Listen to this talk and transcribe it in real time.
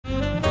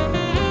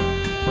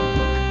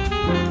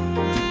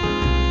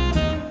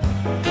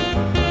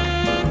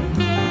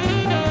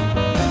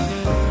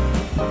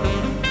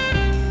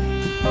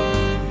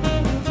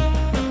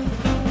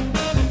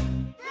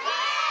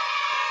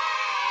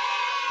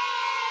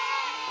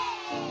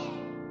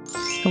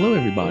Hello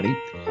everybody,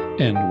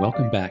 and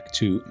welcome back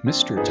to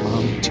Mr.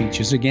 Tom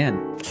Teaches Again.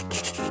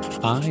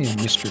 I am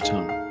Mr.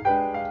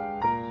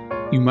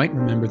 Tom. You might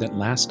remember that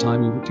last time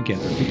we were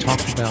together, we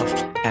talked about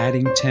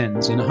adding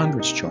tens in a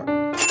hundreds chart,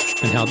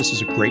 and how this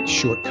is a great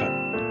shortcut.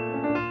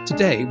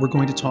 Today, we're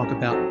going to talk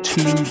about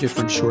two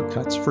different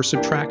shortcuts for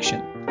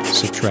subtraction,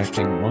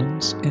 subtracting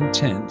ones and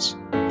tens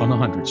on a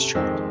hundreds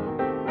chart.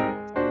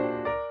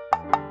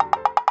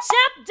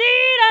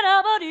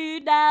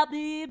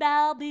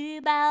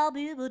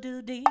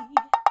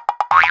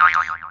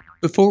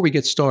 Before we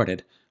get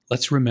started,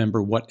 let's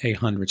remember what a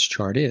hundreds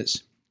chart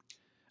is.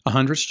 A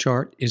hundreds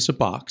chart is a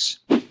box,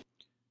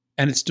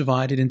 and it's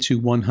divided into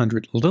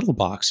 100 little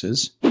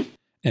boxes,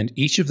 and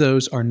each of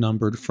those are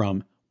numbered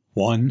from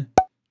 1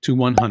 to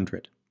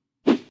 100.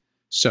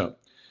 So,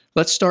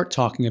 let's start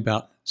talking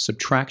about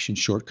subtraction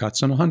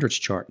shortcuts on a hundreds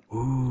chart.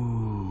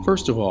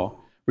 First of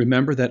all,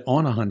 remember that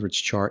on a hundreds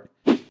chart,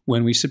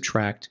 when we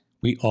subtract,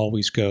 we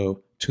always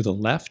go to the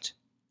left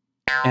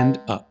and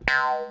up.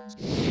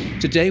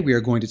 Today we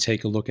are going to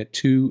take a look at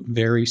two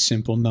very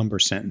simple number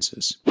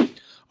sentences.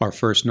 Our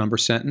first number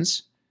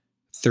sentence,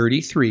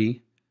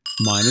 33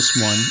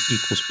 minus 1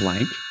 equals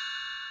blank,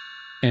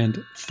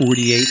 and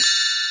 48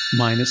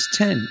 minus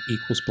 10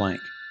 equals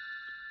blank.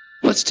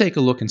 Let's take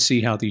a look and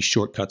see how these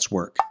shortcuts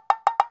work.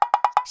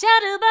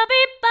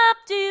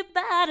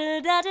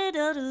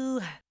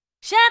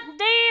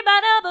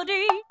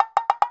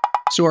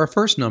 So our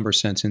first number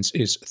sentence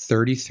is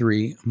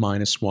 33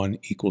 minus 1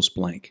 equals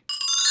blank.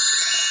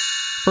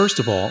 First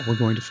of all, we're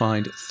going to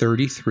find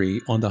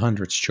 33 on the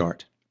hundreds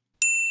chart.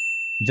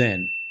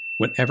 Then,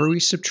 whenever we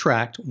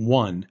subtract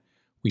 1,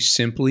 we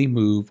simply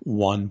move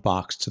one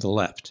box to the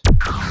left.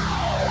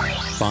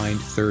 Find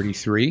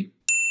 33,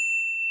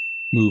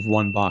 move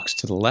one box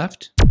to the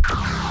left,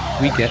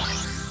 we get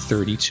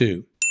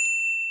 32.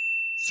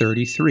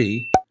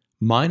 33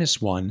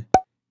 minus 1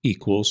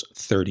 equals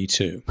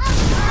 32.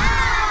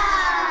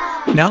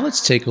 Now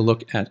let's take a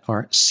look at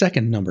our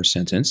second number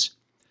sentence,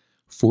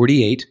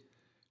 48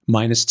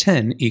 minus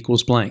 10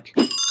 equals blank.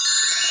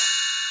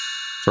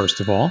 First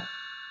of all,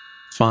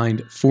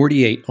 find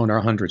 48 on our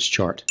hundreds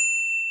chart.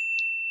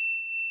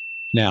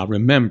 Now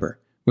remember,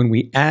 when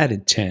we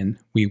added 10,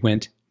 we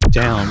went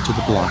down to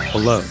the block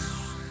below.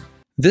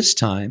 This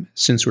time,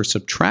 since we're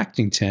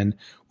subtracting 10,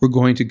 we're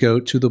going to go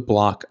to the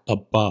block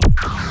above.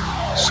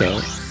 So,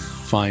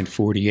 find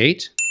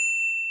 48,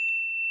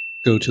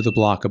 go to the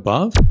block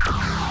above,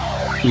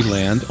 we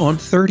land on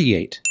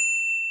 38.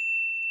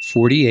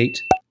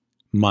 48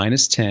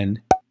 minus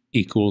 10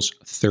 equals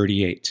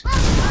 38.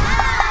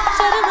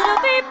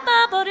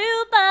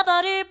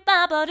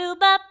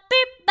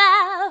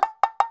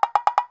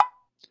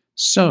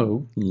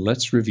 So,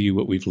 let's review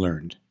what we've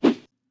learned.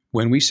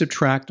 When we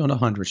subtract on a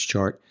hundreds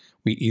chart,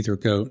 we either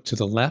go to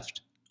the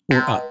left or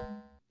up.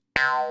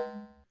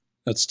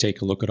 Let's take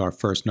a look at our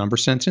first number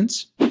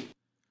sentence.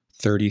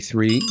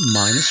 33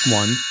 minus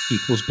 1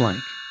 equals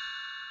blank.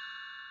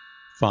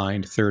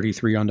 Find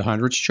 33 on the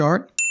hundreds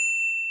chart.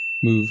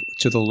 Move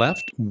to the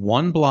left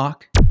one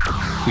block.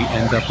 We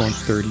end up on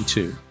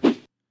 32.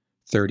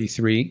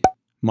 33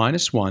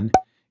 minus 1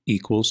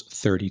 equals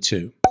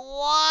 32.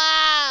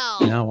 Wow!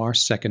 Now our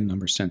second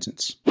number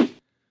sentence.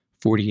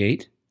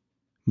 48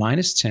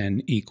 minus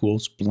 10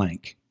 equals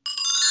blank.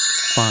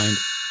 Find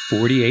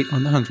 48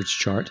 on the hundreds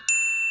chart.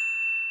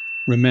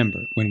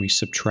 Remember, when we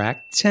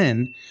subtract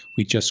 10,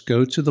 we just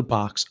go to the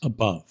box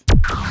above.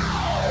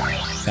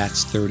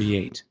 That's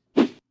 38.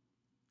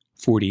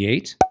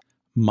 48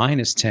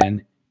 minus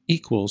 10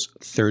 equals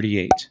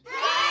 38.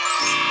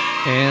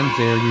 And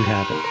there you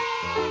have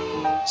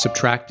it.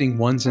 Subtracting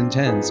ones and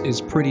tens is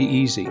pretty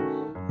easy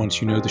once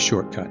you know the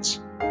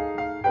shortcuts.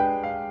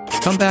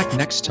 Come back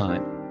next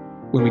time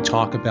when we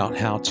talk about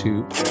how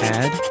to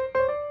add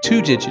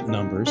two-digit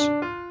numbers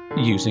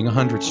using a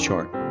hundreds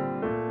chart.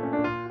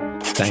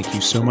 Thank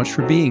you so much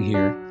for being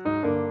here,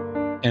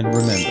 and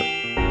remember,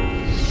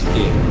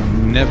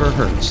 it never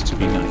hurts to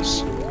be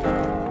nice.